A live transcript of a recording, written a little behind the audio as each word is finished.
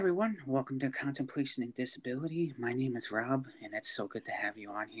Everyone, welcome to Contemplation and Disability. My name is Rob, and it's so good to have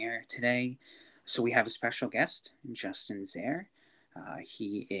you on here today. So, we have a special guest, Justin Zaire.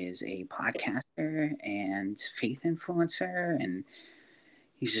 He is a podcaster and faith influencer, and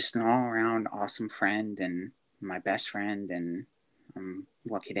he's just an all around awesome friend and my best friend. And I'm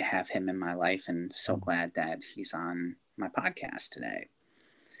lucky to have him in my life, and so glad that he's on my podcast today.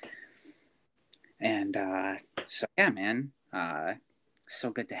 And yeah, man. So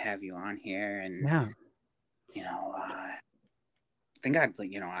good to have you on here, and I think I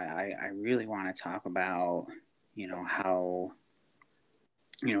really want to talk about how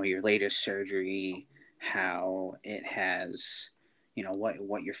your latest surgery, how it has,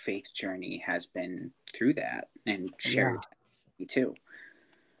 what your faith journey has been through that, and share it me too.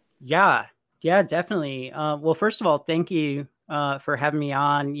 Yeah, definitely. Well, first of all, thank you for having me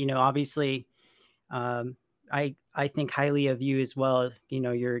on. Obviously, I think highly of you as well.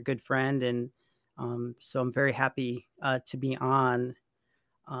 You're a good friend, and so I'm very happy to be on.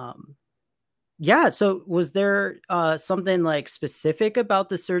 So was there something like specific about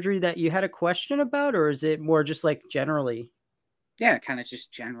the surgery that you had a question about, or is it more just like generally? Yeah, kind of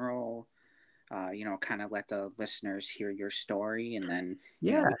just general. Kind of let the listeners hear your story, and then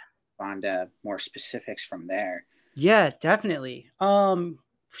we go on to more specifics from there. Yeah, definitely.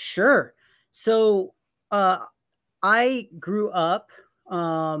 Sure. So, I grew up,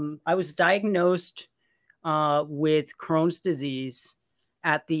 I was diagnosed with Crohn's disease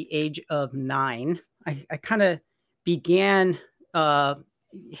at the age of 9. I kind of began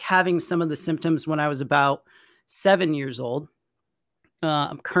having some of the symptoms when I was about 7 years old.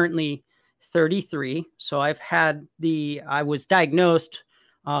 I'm currently 33, so I was diagnosed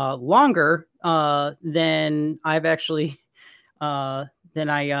longer than I've actually, than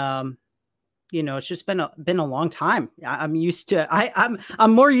I, it's just been a long time. I'm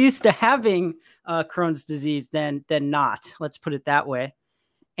more used to having Crohn's disease than not. Let's put it that way.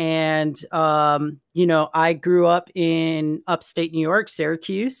 And I grew up in upstate New York,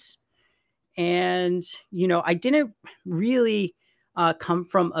 Syracuse, and I didn't really come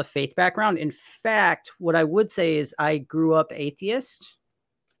from a faith background. In fact, what I would say is I grew up atheist.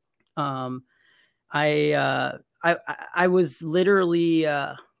 Um, I was literally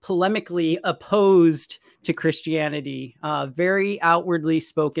polemically opposed to Christianity, very outwardly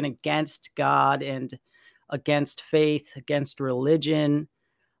spoken against God and against faith, against religion.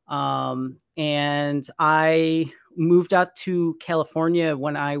 And I moved out to California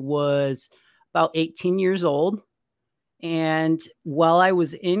when I was about 18 years old. And while I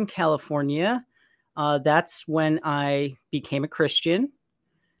was in California, that's when I became a Christian.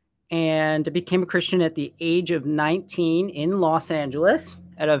 And I became a Christian at the age of 19 in Los Angeles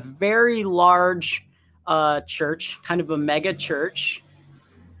at a very large church, kind of a mega church.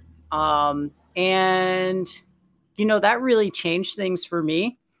 And, that really changed things for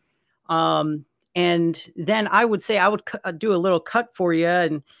me. And then I would say I would do a little cut for you.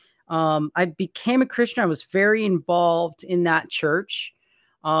 And I became a Christian. I was very involved in that church.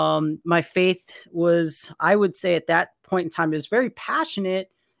 My faith was, I would say at that point in time, it was very passionate.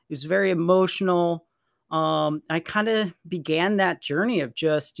 It was very emotional. I kind of began that journey of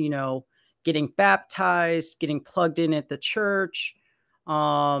just, getting baptized, getting plugged in at the church.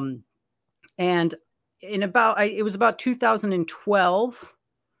 And it was about 2012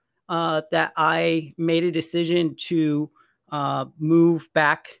 that I made a decision to move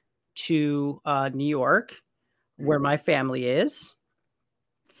back to New York, where my family is.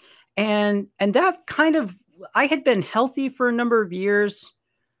 And that kind of, I had been healthy for a number of years.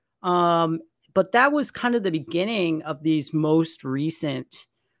 But that was kind of the beginning of these most recent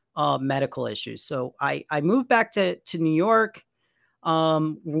medical issues. So I moved back to New York.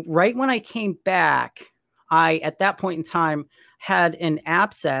 Right when I came back, at that point in time, had an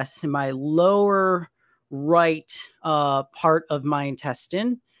abscess in my lower right part of my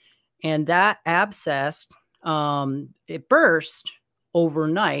intestine. And that abscess, it burst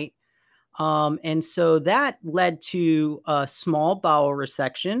overnight. And so that led to a small bowel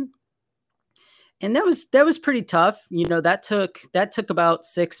resection. And that was pretty tough. That took about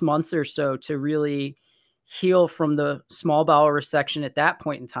 6 months or so to really heal from the small bowel resection at that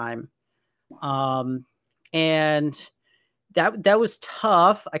point in time. And that was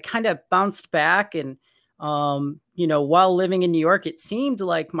tough. I kind of bounced back, and while living in New York, it seemed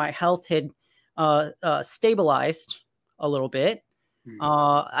like my health had stabilized a little bit.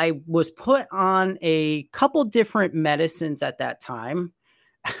 I was put on a couple different medicines at that time.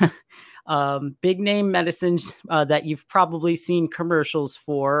 Big name medicines that you've probably seen commercials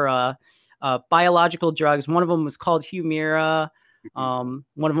for, biological drugs. One of them was called Humira. One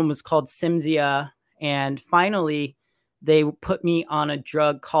of them was called Cimzia. And finally, they put me on a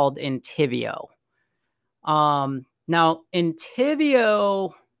drug called Entyvio. Now,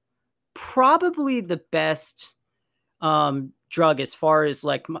 Entyvio, probably the best drug as far as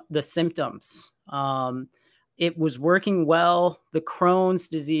like the symptoms. It was working well. The Crohn's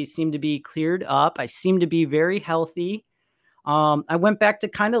disease seemed to be cleared up. I seemed to be very healthy. I went back to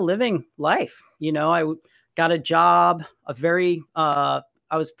kind of living life. I got a job, I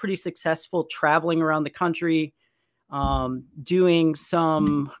was pretty successful traveling around the country, doing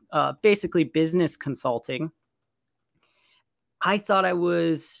some basically business consulting. I thought I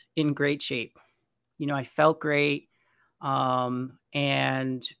was in great shape. I felt great.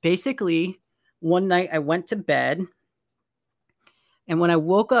 And basically, one night I went to bed. And when I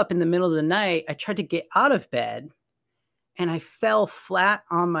woke up in the middle of the night, I tried to get out of bed and I fell flat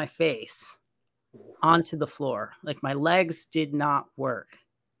on my face onto the floor. Like my legs did not work.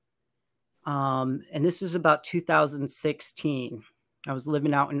 And this was about 2016. I was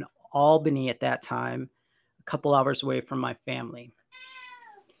living out in Albany at that time, a couple hours away from my family.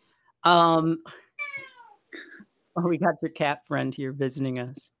 Oh, we got your cat friend here visiting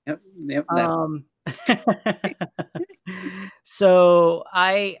us. Yep. So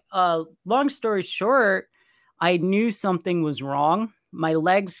long story short, I knew something was wrong. My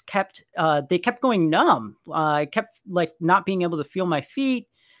legs kept going numb. I kept like not being able to feel my feet.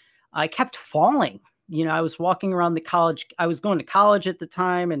 I kept falling. I was walking around the college. I was going to college at the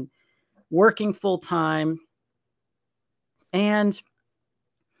time and working full time. And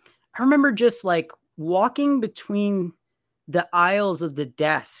I remember just like walking between the aisles of the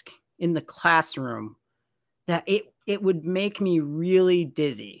desk in the classroom, that it would make me really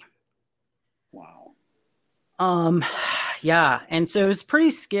dizzy. Wow. Yeah. And so it was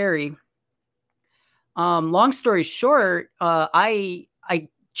pretty scary. Long story short, I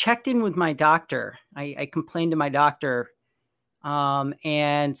checked in with my doctor. I complained to my doctor,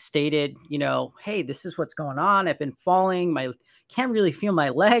 and stated, hey, this is what's going on. I've been falling. Can't really feel my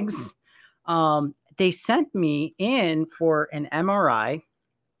legs. They sent me in for an MRI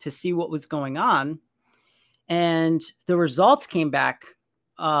to see what was going on. And the results came back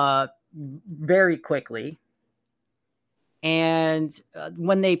very quickly. And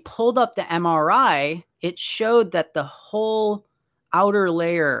when they pulled up the MRI, it showed that the whole outer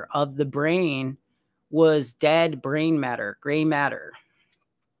layer of the brain was dead brain matter, gray matter.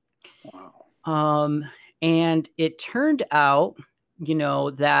 Wow. And it turned out,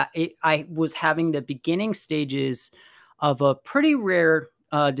 that I was having the beginning stages of a pretty rare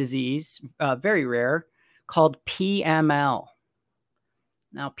disease, very rare, called PML.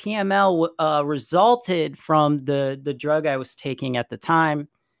 Now, PML resulted from the drug I was taking at the time,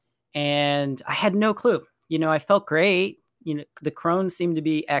 and I had no clue. I felt great. The Crohn's seemed to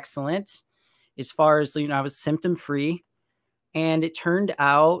be excellent as far as, I was symptom free. And it turned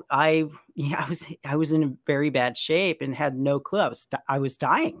out I was in a very bad shape and had no clue. I was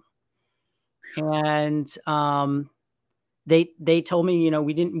dying. And they told me,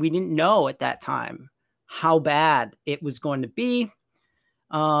 we didn't know at that time how bad it was going to be.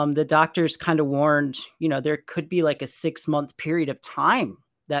 The doctors kind of warned, there could be like a 6-month period of time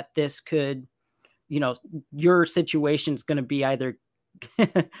that this could, your situation's going to be either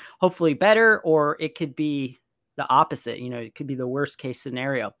hopefully better, or it could be the opposite. It could be the worst case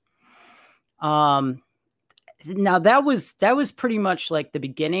scenario. Now that was pretty much like the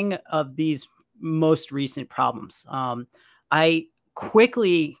beginning of these most recent problems. We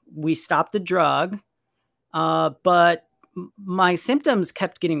stopped the drug, but my symptoms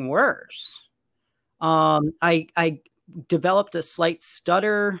kept getting worse. I developed a slight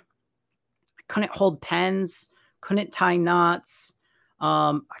stutter. I couldn't hold pens, couldn't tie knots.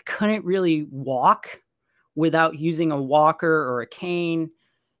 I couldn't really walk without using a walker or a cane.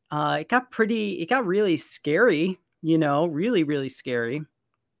 It got really scary, really, really scary.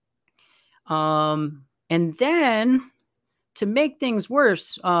 And then to make things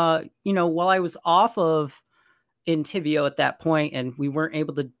worse, while I was off of Entyvio at that point and we weren't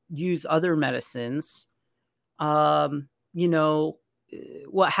able to use other medicines, what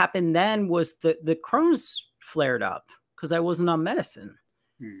happened then was the Crohn's flared up because I wasn't on medicine.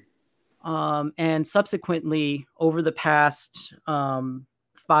 And subsequently, over the past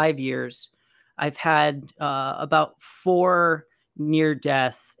 5 years, I've had about 4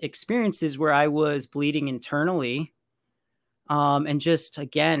 near-death experiences where I was bleeding internally, and just,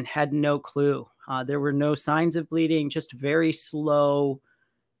 again, had no clue. There were no signs of bleeding, just very slow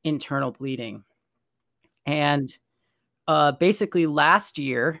internal bleeding. And basically last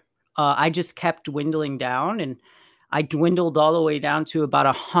year, I just kept dwindling down, and I dwindled all the way down to about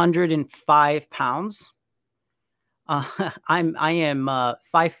 105 pounds. I am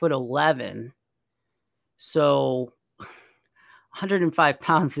 5'11", so 105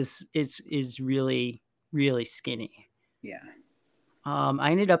 pounds is really, really skinny. Yeah.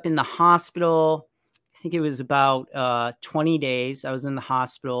 I ended up in the hospital. I think it was about 20 days. I was in the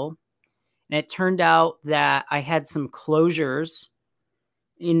hospital, and it turned out that I had some closures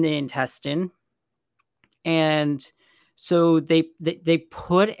in the intestine, and so they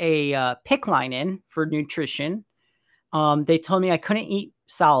put a PICC line in for nutrition. They told me I couldn't eat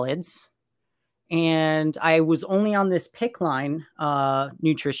solids, and I was only on this PICC line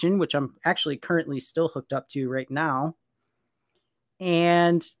nutrition, which I'm actually currently still hooked up to right now.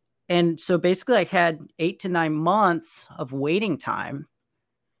 And so basically I had 8 to 9 months of waiting time,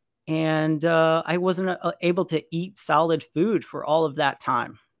 and I wasn't able to eat solid food for all of that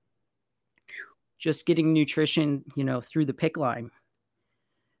time. Just getting nutrition, through the PICC line.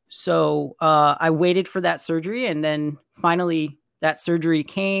 So I waited for that surgery, and then finally that surgery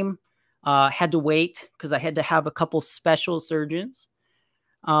came. Had to wait because I had to have a couple special surgeons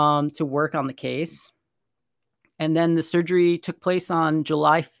to work on the case. And then the surgery took place on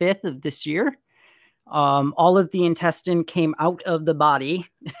July 5th of this year. All of the intestine came out of the body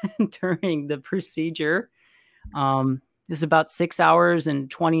during the procedure. It was about 6 hours and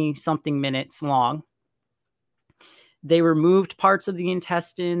 20 something minutes long. They removed parts of the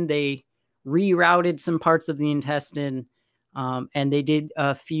intestine. They rerouted some parts of the intestine. And they did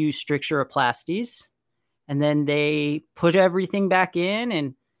a few stricturoplasties. And then they put everything back in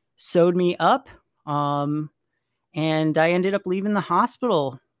and sewed me up. And I ended up leaving the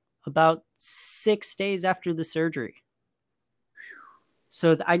hospital about 6 days after the surgery.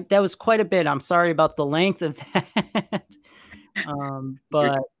 So that was quite a bit. I'm sorry about the length of that.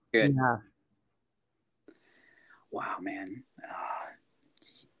 But Good. yeah. Wow, man.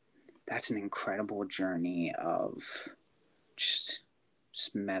 That's an incredible journey of just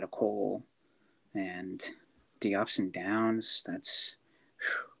medical and the ups and downs.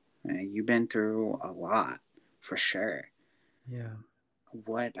 You've been through a lot for sure. Yeah.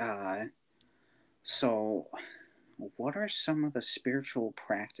 So what are some of the spiritual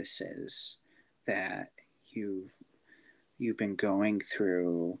practices that you've been going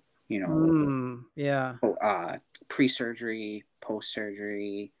through, Yeah. pre-surgery,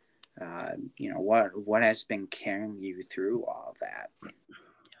 post-surgery, what has been carrying you through all of that?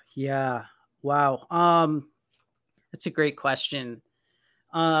 Yeah. Wow. That's a great question.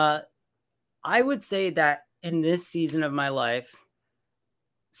 I would say that in this season of my life,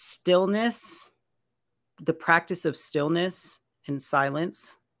 stillness, the practice of stillness and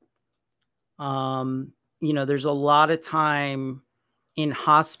silence. There's a lot of time in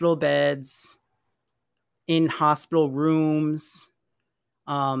hospital beds, in hospital rooms.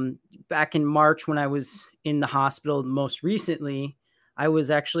 Back in March, when I was in the hospital most recently, I was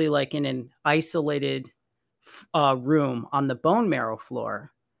actually like in an isolated room on the bone marrow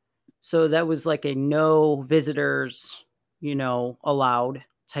floor. So that was like a no visitors, allowed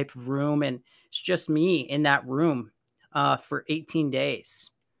type of room. And it's just me in that room for 18 days.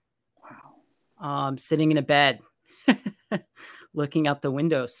 Wow. Sitting in a bed, looking out the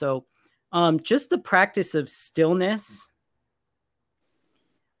window. So just the practice of stillness,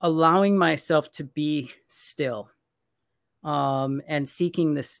 allowing myself to be still, and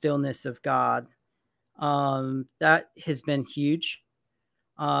seeking the stillness of God. That has been huge.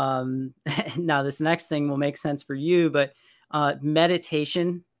 Now this next thing will make sense for you, but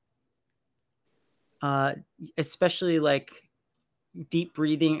meditation, especially like deep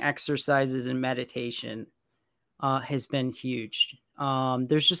breathing exercises and meditation, has been huge.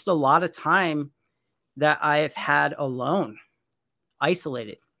 There's just a lot of time that I have had alone,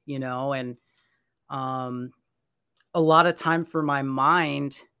 isolated, and a lot of time for my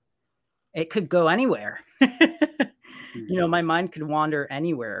mind. It could go anywhere. My mind could wander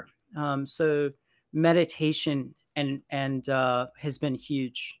anywhere. So meditation and has been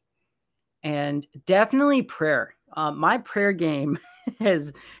huge, and definitely prayer. My prayer game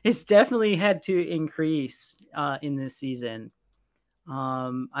has definitely had to increase in this season.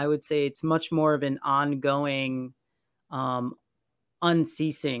 I would say it's much more of an ongoing,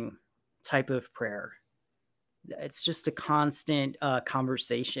 unceasing type of prayer. It's just a constant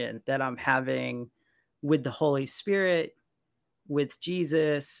conversation that I'm having with the Holy Spirit, with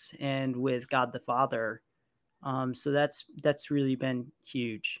Jesus, and with God the Father. So that's really been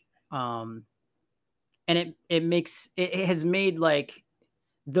huge. And it has made like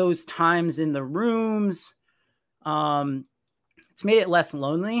those times in the rooms, it's made it less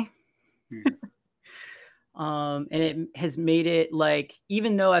lonely. And it has made it like,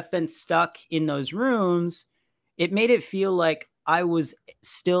 even though I've been stuck in those rooms, it made it feel like I was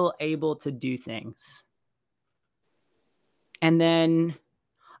still able to do things. And then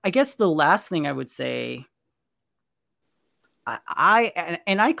I guess the last thing I would say,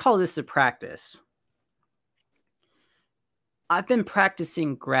 I call this a practice. I've been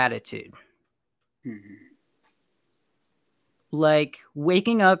practicing gratitude. Mm-hmm. Like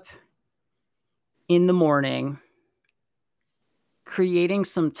waking up in the morning, creating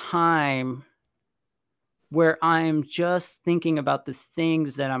some time where I'm just thinking about the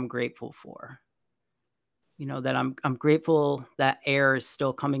things that I'm grateful for. You know, that I'm grateful that air is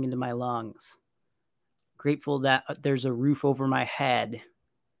still coming into my lungs. Grateful that there's a roof over my head.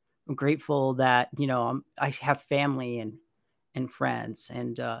 I'm grateful that, you know, I have family and friends.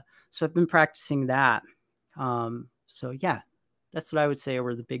 And so I've been practicing that. So yeah, that's what I would say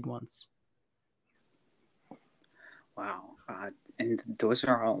were the big ones. Wow. And those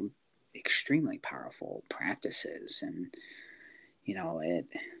are all extremely powerful practices. And, you know,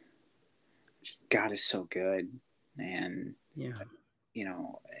 God is so good. And, Yeah. you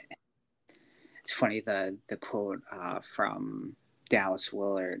know, it's funny the quote from Dallas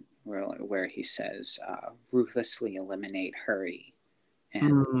Willard where he says, ruthlessly eliminate hurry.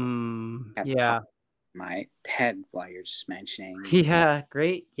 And that Yeah. popped in my head while you're just mentioning. Yeah.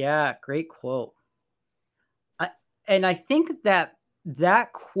 Great. Yeah. Great quote. And I think that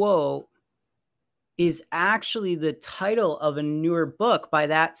that quote is actually the title of a newer book by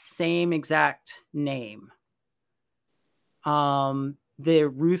that same exact name. The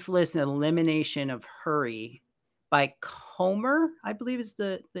Ruthless Elimination of Hurry by Comer, I believe is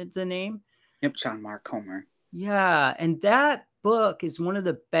the name. Yep, John Mark Comer. Yeah, and that book is one of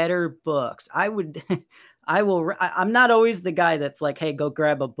the better books. I'm not always the guy that's like, hey, go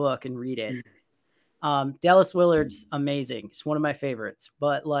grab a book and read it. Dallas Willard's amazing. It's one of my favorites,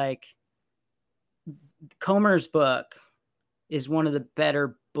 but like Comer's book is one of the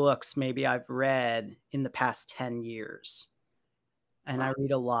better books maybe I've read in the past 10 years. And I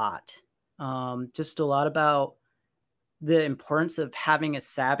read a lot. Just a lot about the importance of having a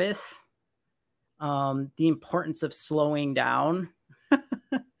Sabbath, the importance of slowing down.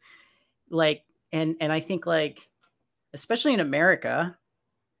 Like, and I think like, especially in America,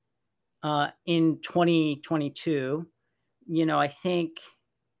 in 2022, you know, I think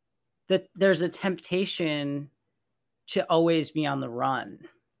that there's a temptation to always be on the run.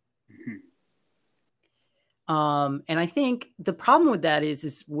 Mm-hmm. And I think the problem with that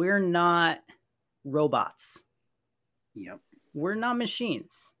is we're not robots. Yep. We're not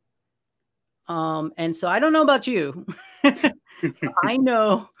machines. And so I don't know about you. I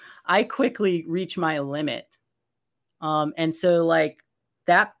know I quickly reach my limit. And so like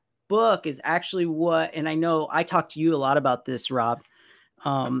that book is actually what, and I know I talked to you a lot about this, Rob.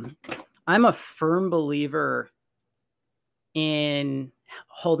 I'm a firm believer in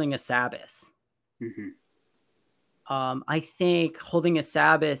holding a Sabbath. Mm-hmm. I think holding a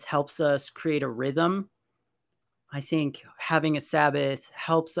Sabbath helps us create a rhythm. I think having a Sabbath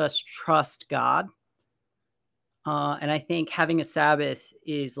helps us trust God. And I think having a Sabbath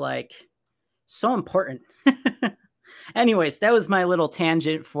is like so important. Anyways, that was my little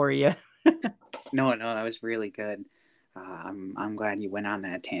tangent for you. No, that was really good. I'm glad you went on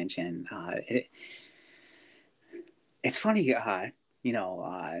that tangent. It's funny, you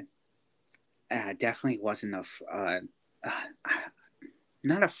know, definitely wasn't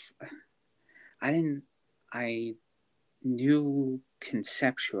not a, I didn't, I knew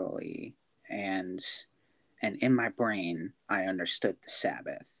conceptually and in my brain, I understood the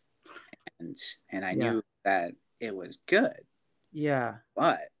Sabbath and I Yeah. knew that it was good, Yeah.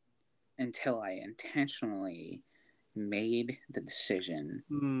 but until I intentionally made the decision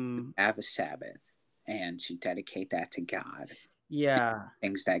to have a Sabbath and to dedicate that to God, Yeah.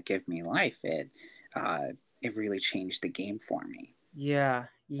 things that give me life, it really changed the game for me. Yeah. Uh,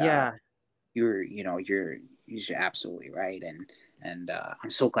 Yeah. you're absolutely right, and I'm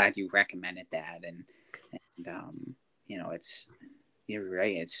so glad you recommended that, and you know, you're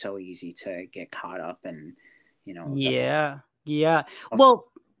right. It's so easy to get caught up in, you know, Yeah. Yeah.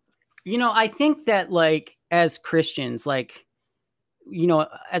 Well, you know, I think that like as Christians, like, you know,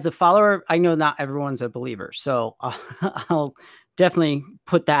 as a follower, I know not everyone's a believer. So I'll definitely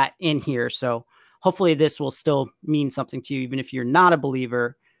put that in here. So hopefully this will still mean something to you, even if you're not a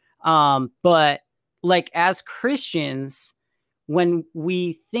believer. But like as Christians, when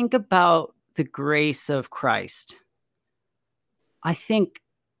we think about the grace of Christ, I think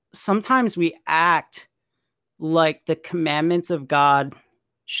sometimes we act like the commandments of God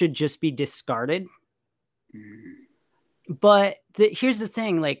should just be discarded. Mm. But here's the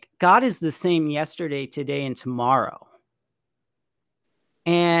thing, like God is the same yesterday, today, and tomorrow.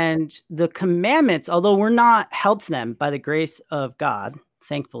 And the commandments, although we're not held to them by the grace of God,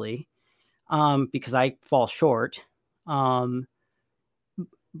 thankfully, because I fall short, um,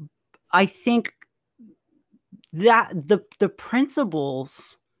 I think that the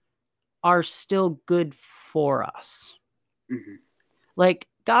principles are still good for us. Mm-hmm. Like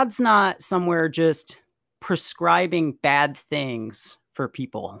God's not somewhere just prescribing bad things for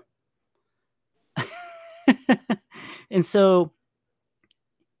people. And so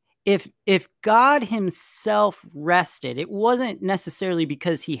if God himself rested, it wasn't necessarily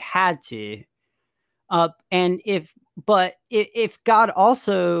because he had to. And if God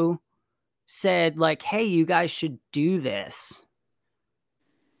also said like, hey, you guys should do this,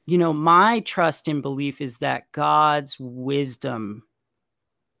 my trust and belief is that God's wisdom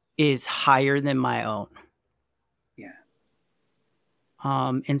is higher than my own. Yeah.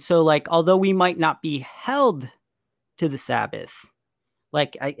 And so like, although we might not be held to the Sabbath,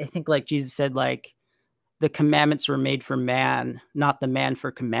 like I think like Jesus said, like the commandments were made for man, not the man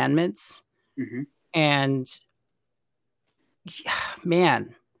for commandments. Mm-hmm. And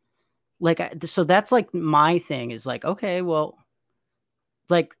man, like, so that's like my thing is like, okay, well,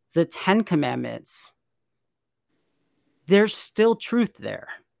 like the 10 commandments, there's still truth there.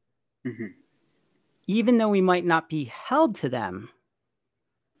 Mm-hmm. Even though we might not be held to them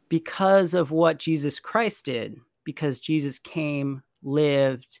because of what Jesus Christ did, because Jesus came,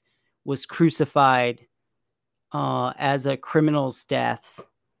 lived, was crucified as a criminal's death,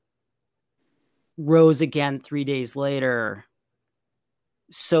 rose again 3 days later,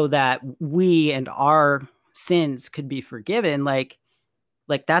 so that we and our sins could be forgiven. Like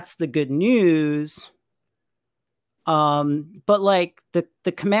that's the good news. But like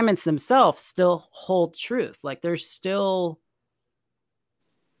the commandments themselves still hold truth. Like there's still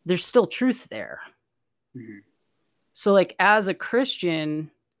truth there. Mm-hmm. So like as a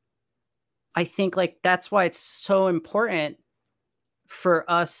Christian, I think like that's why it's so important for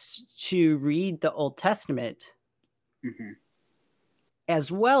us to read the Old Testament Mm-hmm.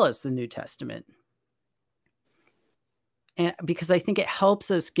 as well as the New Testament. And because I think it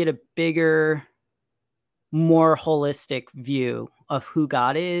helps us get a bigger, more holistic view of who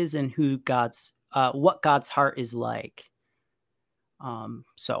God is and who what God's heart is like.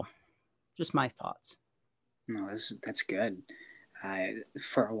 So just my thoughts. No, that's good.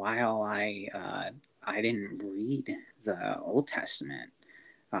 For a while, I didn't read the Old Testament,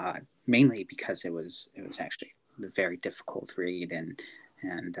 mainly because it was actually a very difficult read, and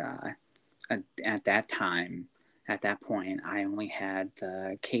at that time, at that point, I only had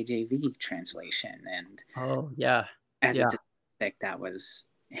the KJV translation, and Oh yeah. as a Yeah. dyslexic, that was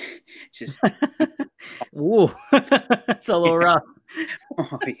just Ooh, it's a little rough.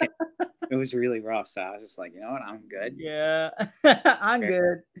 oh yeah, it was really rough. So I was just like, you know what, I'm good. Yeah. I'm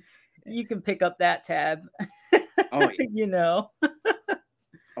good. You can pick up that tab. Oh yeah, you know.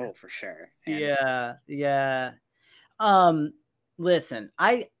 oh for sure, and Yeah. Yeah. Um listen,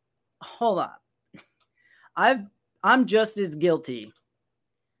 I hold on. I've I'm just as guilty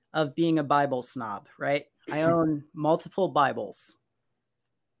of being a Bible snob, right? I own multiple Bibles.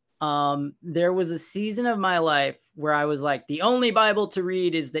 There was a season of my life where I was like, the only Bible to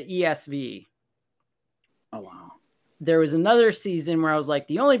read is the ESV. oh wow, There was another season where I was like,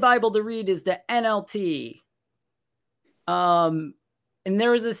 the only Bible to read is the NLT. Um, and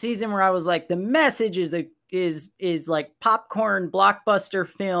there was a season where I was like, the message is like popcorn blockbuster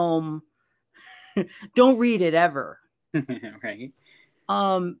film. Don't read it ever. right?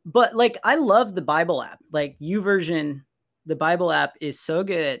 But like I love the Bible app. Like YouVersion, the Bible app is so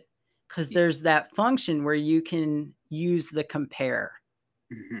good because there's that function where you can use the compare.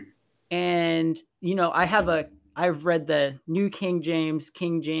 Mm-hmm. And I've read the New King James,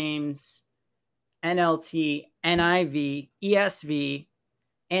 NLT, NIV, ESV,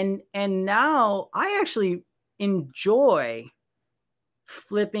 and now I actually enjoy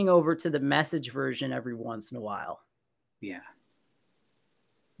flipping over to the message version every once in a while. Yeah,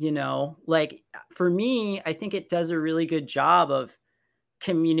 Like for me, I think it does a really good job of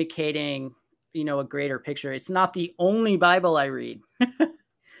communicating, a greater picture. It's not the only Bible I read,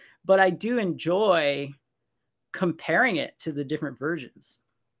 but I do enjoy comparing it to the different versions.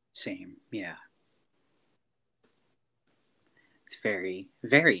 same. Yeah, it's very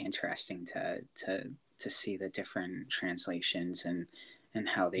very interesting to see the different translations and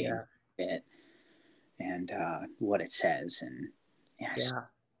how they Yeah. interpret it and what it says and yeah, it's Yeah.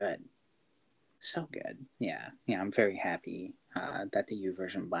 good, so good. Yeah, yeah. I'm very happy that the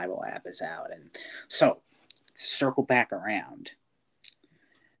YouVersion Bible app is out, and so to circle back around,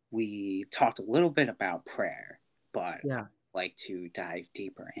 we talked a little bit about prayer, but I'd Yeah. like to dive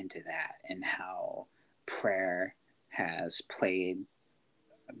deeper into that and how prayer has played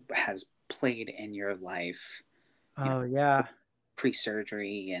in your life, Oh, yeah.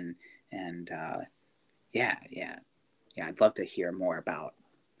 pre-surgery and yeah, yeah, yeah. I'd love to hear more about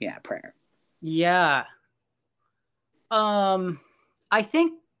prayer. Yeah. I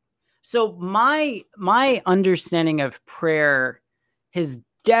think so. My understanding of prayer has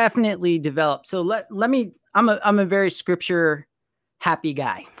definitely developed. So let me. I'm a very scripture happy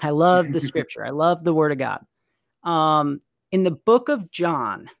guy. I love the scripture. I love the word of God. In the book of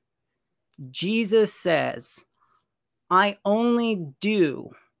John, Jesus says, "I only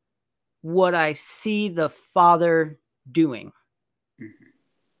do what I see the Father doing." Mhm.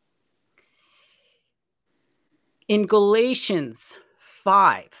 In Galatians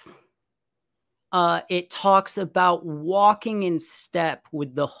 5, it talks about walking in step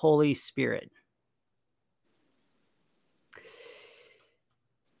with the Holy Spirit.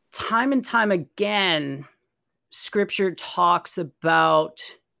 Time and time again, scripture talks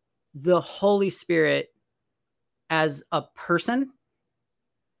about the Holy Spirit as a person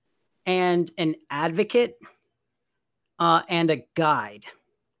and an advocate and a guide.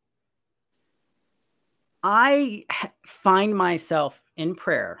 I find myself in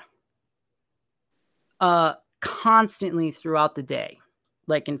prayer constantly throughout the day.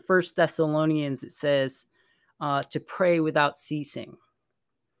 Like in First Thessalonians, it says to pray without ceasing.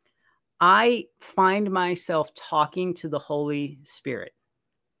 I find myself talking to the Holy Spirit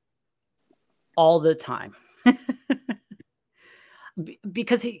all the time.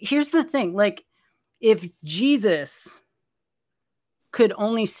 Because here's the thing, like, if Jesus could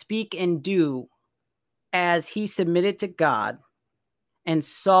only speak and do as he submitted to God and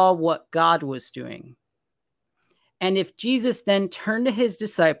saw what God was doing, and if Jesus then turned to his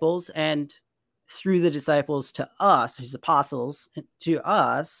disciples and through the disciples to us, his apostles to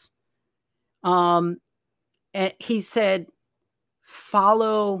us, and he said,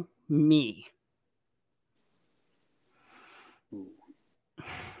 "Follow me." Ooh.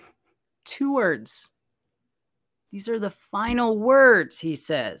 2 words. These are the final words he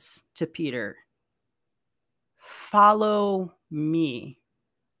says to Peter. Follow me.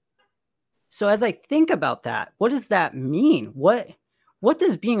 So as I think about that, what does that mean? What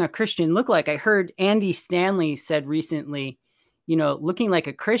does being a Christian look like? I heard Andy Stanley said recently, looking like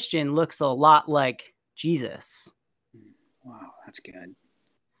a Christian looks a lot like Jesus. Wow, that's good.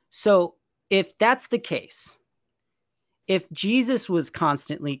 So if that's the case, if Jesus was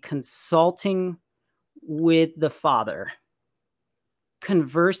constantly consulting with the Father,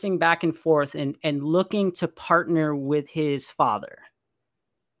 conversing back and forth and looking to partner with his Father,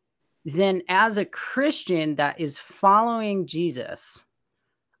 then as a Christian that is following Jesus,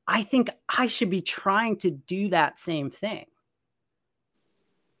 I think I should be trying to do that same thing.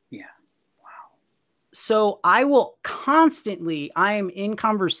 Yeah. Wow. So I am in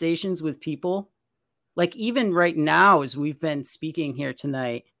conversations with people, like even right now, as we've been speaking here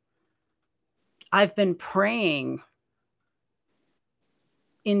tonight, I've been praying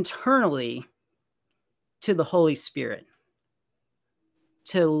internally to the Holy Spirit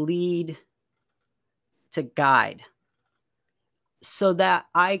to lead, to guide, so that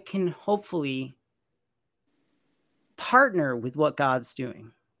I can hopefully partner with what God's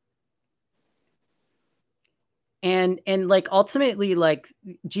doing. And like ultimately, like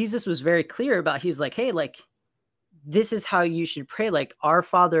Jesus was very clear about, he's like, hey, like this is how you should pray. Like, our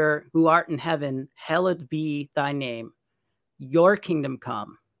Father who art in heaven, hallowed be thy name. Your kingdom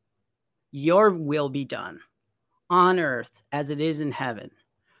come, your will be done on earth as it is in heaven.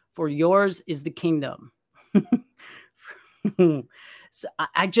 For yours is the kingdom. So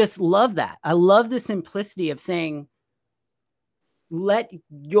I just love that. I love the simplicity of saying, let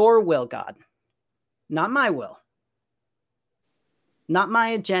your will, God, not my will, not my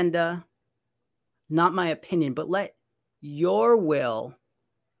agenda, not my opinion, but let your will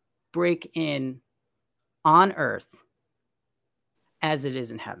break in on earth as it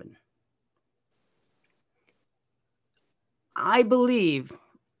is in heaven. I believe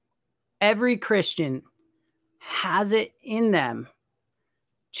every Christian has it in them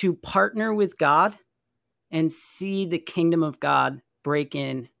to partner with God and see the kingdom of God break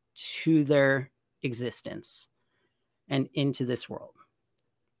in to their existence and into this world.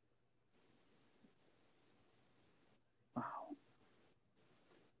 Wow.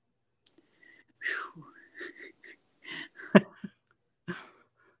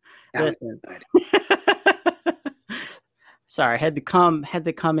 Listen. Sorry, had to come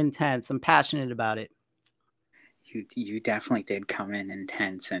intense. I'm passionate about it. You definitely did come in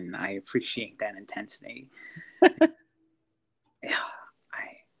intense, and I appreciate that intensity. Yeah,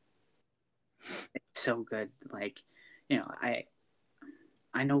 I it's so good. Like, you know,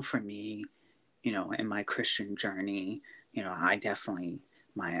 I know for me, in my Christian journey, I definitely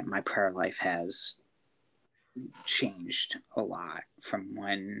my prayer life has changed a lot from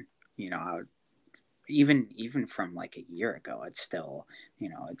when, even from like a year ago. It's still,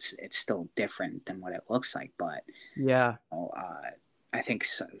 it's still different than what it looks like. But Yeah. I think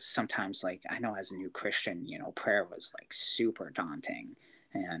sometimes, like, I know as a new Christian, prayer was like super daunting,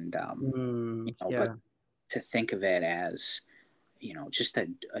 and but Yeah. to think of it as, just a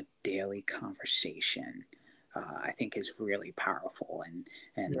daily conversation, I think is really powerful. And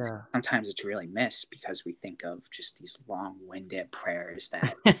Yeah. sometimes it's really missed because we think of just these long-winded prayers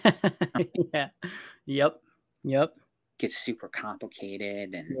that Yeah. Yep. Yep. get super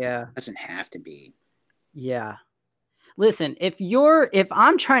complicated, and it Yeah. doesn't have to be. Yeah. Listen, if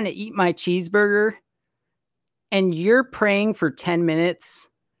I'm trying to eat my cheeseburger and you're praying for 10 minutes,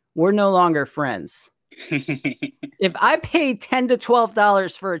 we're no longer friends. If I pay $10 to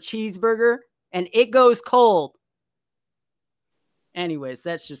 $12 for a cheeseburger and it goes cold, anyways,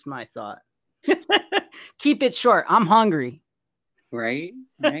 that's just my thought. Keep it short. I'm hungry. Right.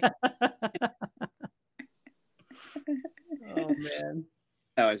 Oh man.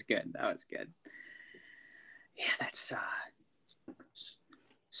 That was good. Yeah, that's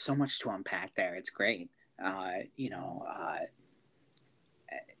so much to unpack there. It's great. Yeah,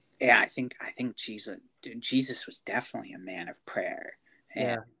 I think Jesus was definitely a man of prayer,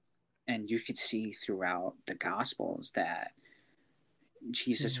 and Yeah. you could see throughout the Gospels that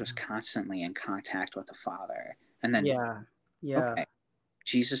Jesus was constantly in contact with the Father. And then, Yeah. Yeah. okay,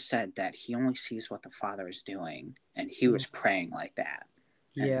 Jesus said that he only sees what the Father is doing, and he was praying like that.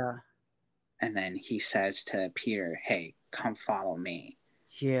 And Yeah. and then he says to Peter, "Hey, come follow me."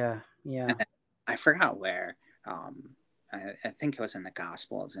 Yeah. Yeah. And then, I forgot where. I think it was in the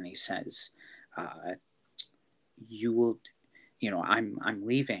Gospels, and he says, "You will, I'm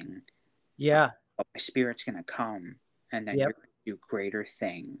leaving. Yeah. But my Spirit's gonna come, and then you're Yep. gonna do greater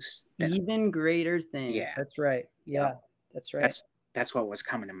things than." Even greater things. Yeah, That's right. yep. Yeah. That's right. That's what was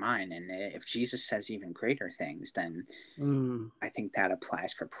coming to mind. And if Jesus says even greater things, then Mm. I think that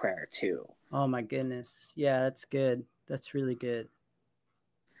applies for prayer too. Oh my goodness. Yeah, that's good. That's really good.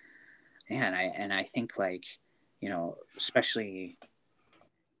 And I think, like, especially,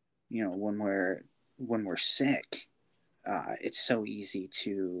 when we're sick, it's so easy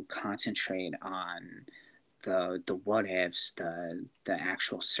to concentrate on the what ifs, the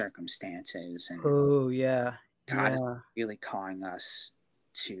actual circumstances, and Oh yeah. God is Yeah. really calling us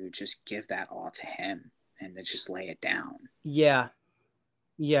to just give that all to Him and to just lay it down. Yeah.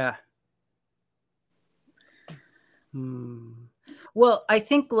 Yeah. Hmm. Well, I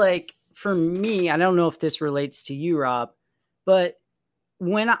think like for me, I don't know if this relates to you, Rob, but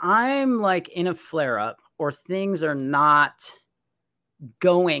when I'm like in a flare up or things are not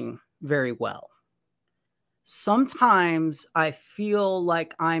going very well, sometimes I feel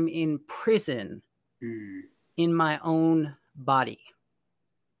like I'm in prison Mm, in my own body.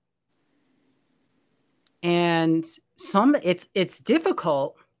 And it's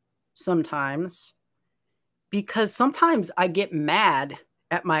difficult sometimes because sometimes I get mad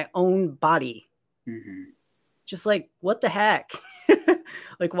at my own body. hmm Just like, what the heck?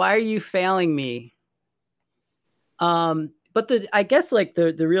 Like, why are you failing me? But I guess like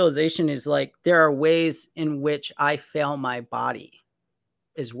the realization is like there are ways in which I fail my body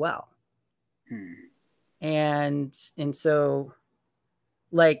as well. mm, And so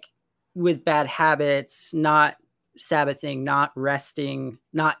like with bad habits, not Sabbathing, not resting,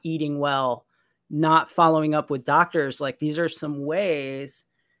 not eating well, not following up with doctors, like these are some ways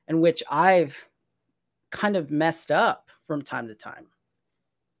in which I've kind of messed up from time to time.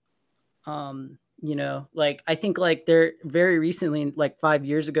 Like I think like there very recently, like 5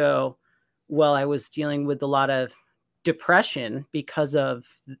 years ago, while I was dealing with a lot of depression because of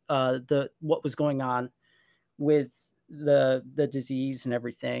the what was going on with the disease and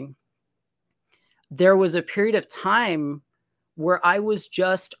everything, there was a period of time where I was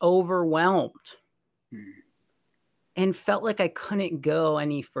just overwhelmed mm. and felt like I couldn't go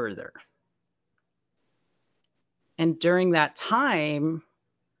any further. And during that time,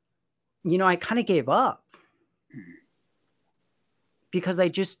 I kind of gave up because I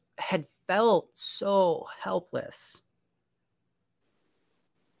just had felt so helpless.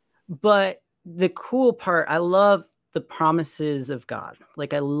 But the cool part, I love the promises of God.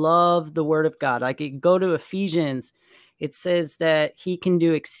 Like I love the word of God. I could go to Ephesians. It says that he can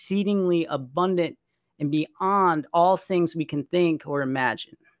do exceedingly abundant and beyond all things we can think or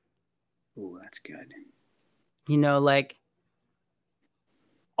imagine. Ooh, that's good. Like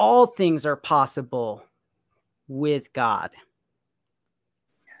all things are possible with God.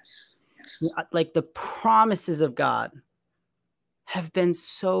 Yes. Yes. Like the promises of God have been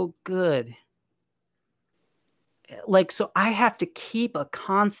so good. Like, so I have to keep a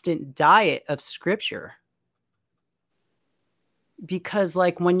constant diet of scripture. Because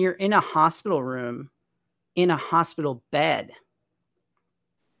like when you're in a hospital room, in a hospital bed,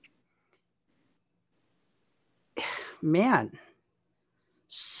 man,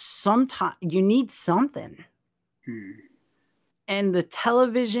 sometimes you need something. And the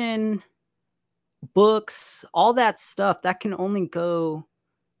television, books, all that stuff, that can only go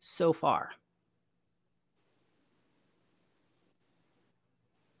so far.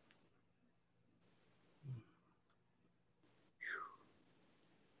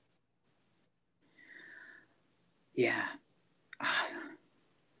 Yeah.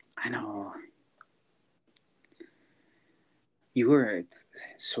 I know. You were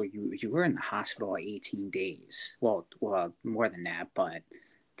you were in the hospital 18 days. Well, more than that, but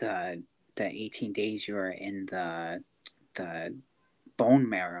the 18 days you were in the bone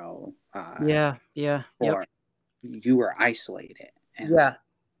marrow Yeah. Yep. for you were isolated, and Yeah.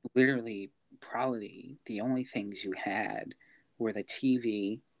 literally probably the only things you had were the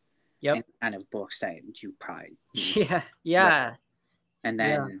TV and Yep. kind of books that you probably Yeah. read, Yeah. and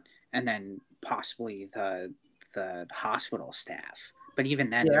Yeah. then possibly the hospital staff. But even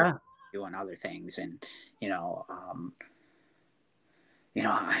then, they're Yeah. doing other things, and you know, um,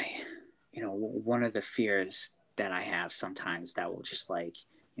 I, one of the fears that I have sometimes that will just like,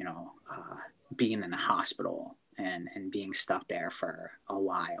 being in the hospital and being stuck there for a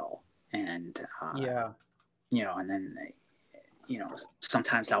while, and Yeah. and then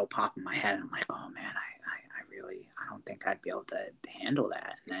sometimes that will pop in my head, and I'm like, oh man, I really, I don't think I'd be able to handle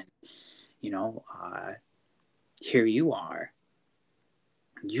that. And then, here you are,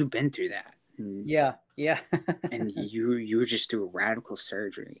 you've been through that. Yeah. Yeah. And you just through radical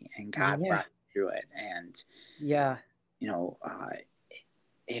surgery, and God Yeah. brought you through it. And Yeah. you know, uh,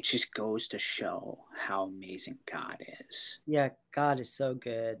 it just goes to show how amazing God is. Yeah. God is so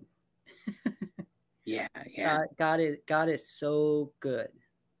good. Yeah, yeah. God is so good.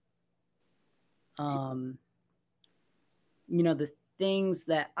 Um, the things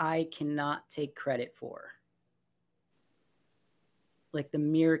that I cannot take credit for, like the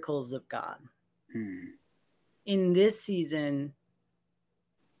miracles of God. In this season,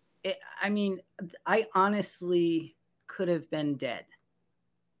 I honestly could have been dead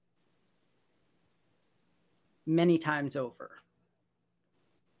many times over.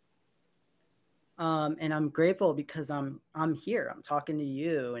 And I'm grateful because I'm here. I'm talking to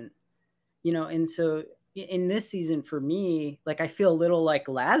you, and so in this season for me, like I feel a little like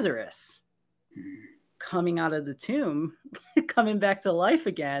Lazarus coming out of the tomb, coming back to life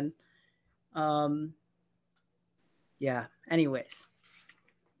again. Yeah. Anyways.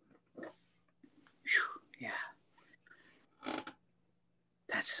 Yeah.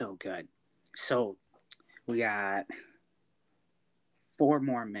 That's so good. So we got 4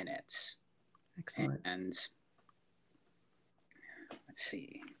 more minutes. Excellent. And let's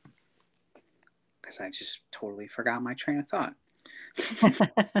see. Because I just totally forgot my train of thought.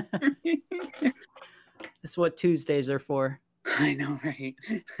 That's what Tuesdays are for. I know, right?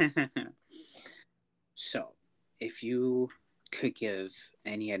 So, if you could give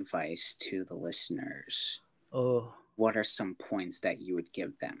any advice to the listeners, what are some points that you would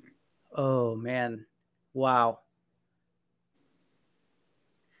give them? Oh, man. Wow.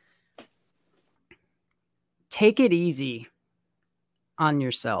 Take it easy on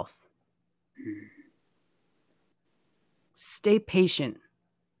yourself. Stay patient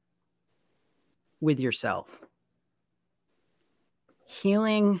with yourself.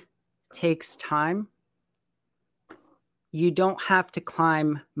 Healing takes time. You don't have to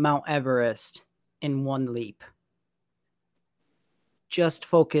climb Mount Everest in one leap. Just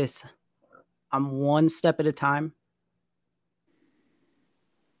focus on one step at a time.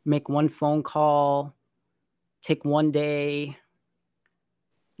 Make one phone call. Take one day.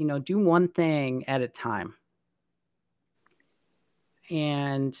 Do one thing at a time.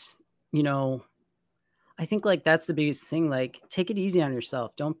 And, I think like that's the biggest thing. Like, take it easy on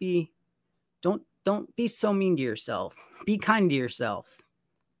yourself. Don't be so mean to yourself. Be kind to yourself.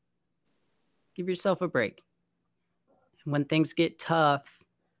 Give yourself a break. And when things get tough,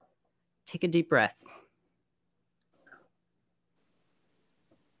 take a deep breath.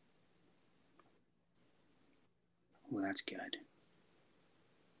 Well, that's good.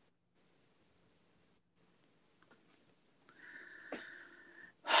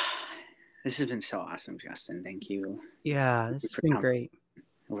 This has been so awesome, Justin. Thank you. Yeah, Thank this you has for been coming. great.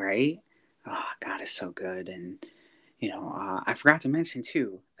 Right? Oh, God is so good. And, I forgot to mention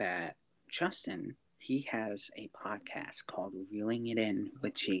too that Justin, he has a podcast called Reeling It In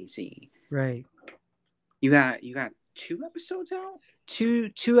with Jay-Z. Right. You got 2 episodes out?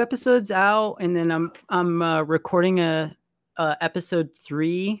 Two episodes out, and then I'm recording a episode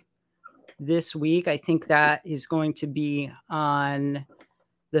 3 this week. I think that is going to be on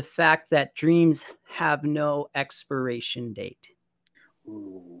the fact that dreams have no expiration date.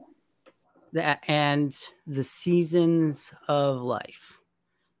 Ooh. That and the seasons of life.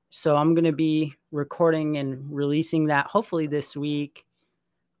 So I'm going to be recording and releasing that hopefully this week.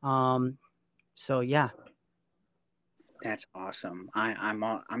 So yeah. That's awesome. I'm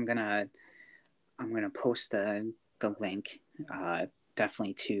gonna post the link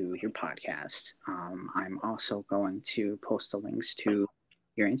definitely to your podcast. I'm also going to post the links to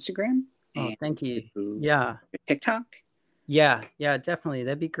your Instagram Oh, and thank you. to Yeah. your TikTok. Yeah, definitely.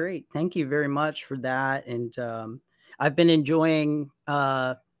 That'd be great. Thank you very much for that. And I've been enjoying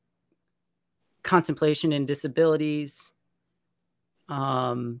contemplation and disabilities.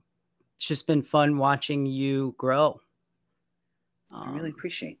 It's just been fun watching you grow. I really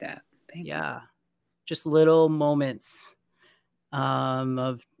appreciate that. Thank you. Yeah, just little moments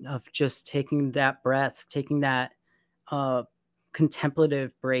of just taking that breath, taking that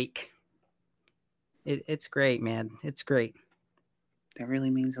contemplative break. It's great, man. It's great. That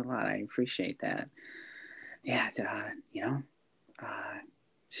really means a lot. I appreciate that. Yeah, uh,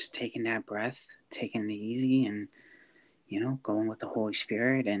 just taking that breath, taking it easy, and going with the Holy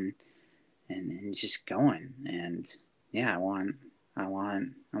Spirit and just going. And yeah, I want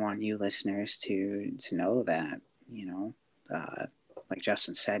you listeners to know that like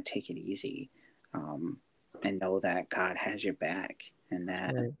Justin said, take it easy, um, and know that God has your back, and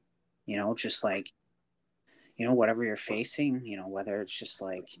that Right. just like whatever you're facing, whether it's just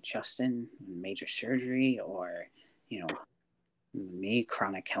like Justin major surgery or you know me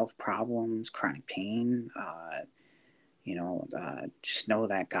chronic health problems, chronic pain. Just know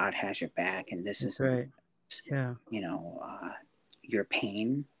that God has your back, and this That's isn't, right. Yeah. you know, uh, your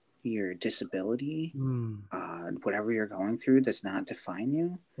pain, your disability, Mm, whatever you're going through does not define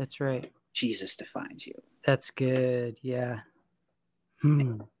you. that's right. Jesus defines you. That's good. Yeah.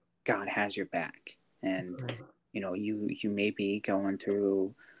 Hmm. God has your back, and Right. you may be going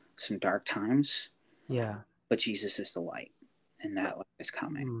through some dark times, Yeah. but Jesus is the light, and that light is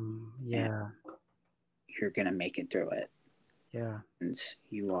coming, and Yeah. you're gonna make it through it. Yeah. And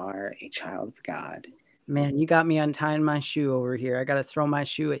you are a child of God. Man, you got me untying my shoe over here. I got to throw my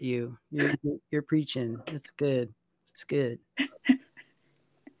shoe at you. You're preaching. It's good. It's good.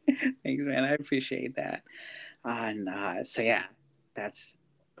 Thanks, man. I appreciate that. And so yeah, that's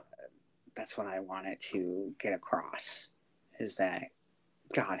that's what I wanted to get across is that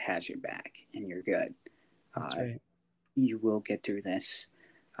God has your back and you're good. That's Uh, right. you will get through this.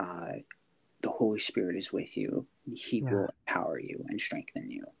 Uh, the Holy Spirit is with you. He Yeah. will empower you and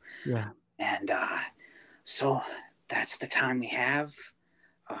strengthen you. Yeah. And so that's the time we have.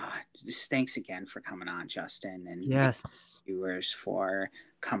 Just thanks again for coming on, Justin, and thank Yes. viewers for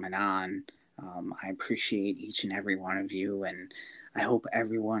coming on. I appreciate each and every one of you, and I hope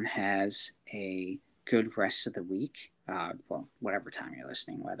everyone has a good rest of the week. Well, whatever time you're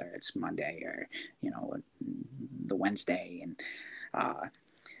listening, whether it's Monday or the Wednesday, and uh,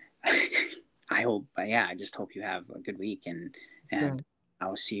 I hope, yeah, I just hope you have a good week, and Right.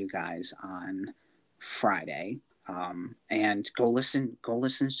 I'll see you guys on Friday. And go listen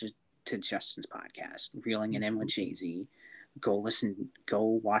to Justin's podcast, Reeling It In with Jay-Z. Go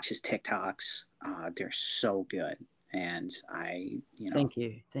watch his TikToks. They're so good. And Thank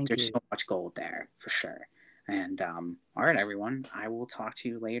you. Thank there's you. so much gold there for sure. And all right, everyone, I will talk to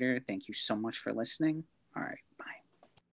you later. Thank you so much for listening. All right.